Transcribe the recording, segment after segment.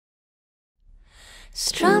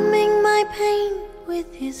strumming my pain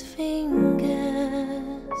with his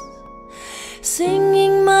fingers,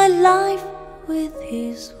 singing my life with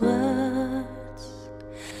his words,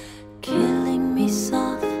 killing me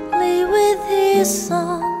softly with his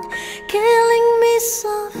song, killing me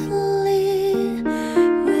softly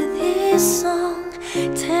with his song,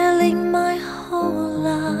 telling my whole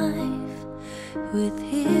life with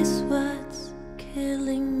his words,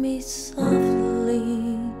 killing me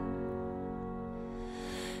softly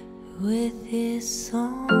with his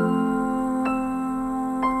song.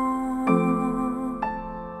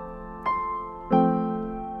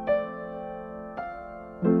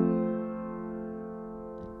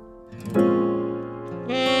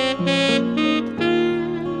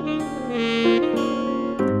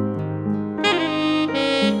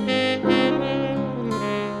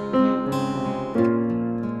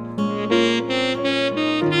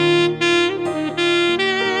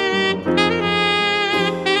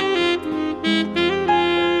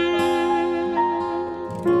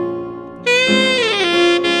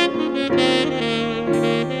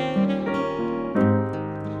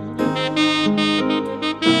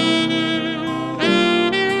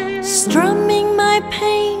 Strumming my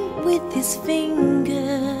pain with his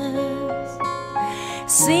fingers,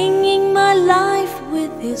 singing my life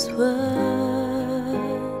with his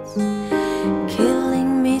words,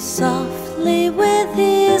 killing me softly with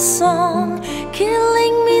his song,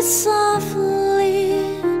 killing me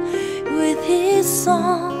softly with his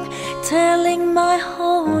song, telling my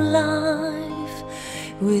whole life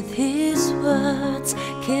with his words,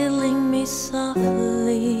 killing me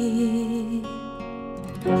softly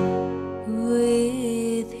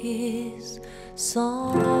with his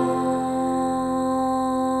song.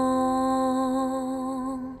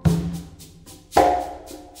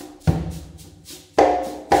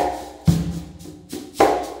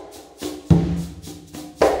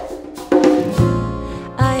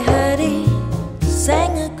 I heard he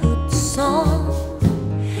sang a good song,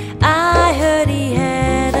 I heard he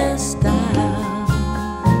had a style,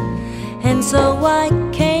 and so I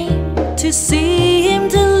came to see him,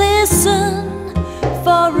 to listen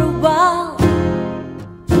for a while.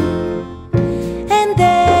 And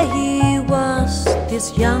there he was,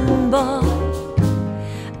 this young boy,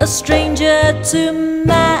 a stranger to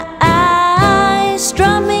my eyes,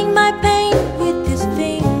 strumming my pain with his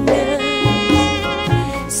fingers,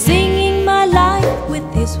 singing my life with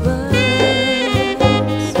his words,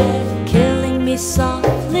 killing me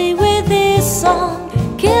softly with his song,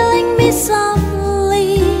 killing me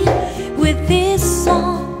softly with his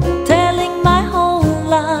song, telling my whole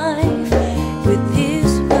life with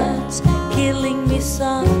his words, killing me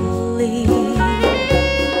softly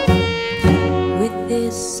with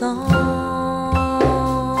his song.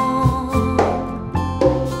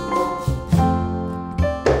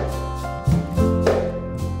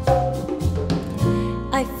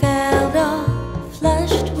 I felt all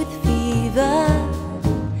flushed with fever,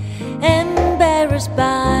 embarrassed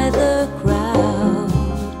by the crowd.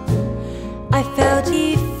 I felt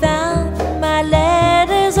he found my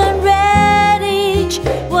letters and read each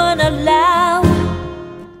one aloud.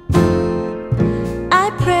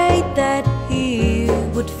 I prayed that he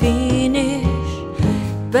would finish,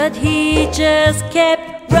 but he just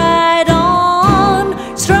kept right on,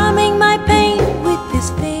 strumming my pain with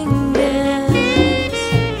his fingers,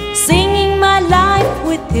 singing my life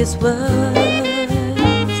with his words,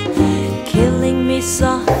 killing me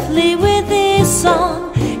softly with his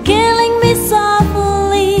song, killing me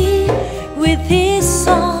softly with his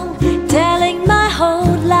song, telling my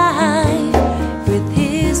whole life with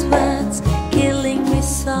his words, killing me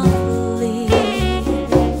softly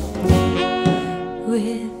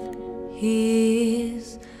with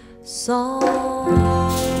his song.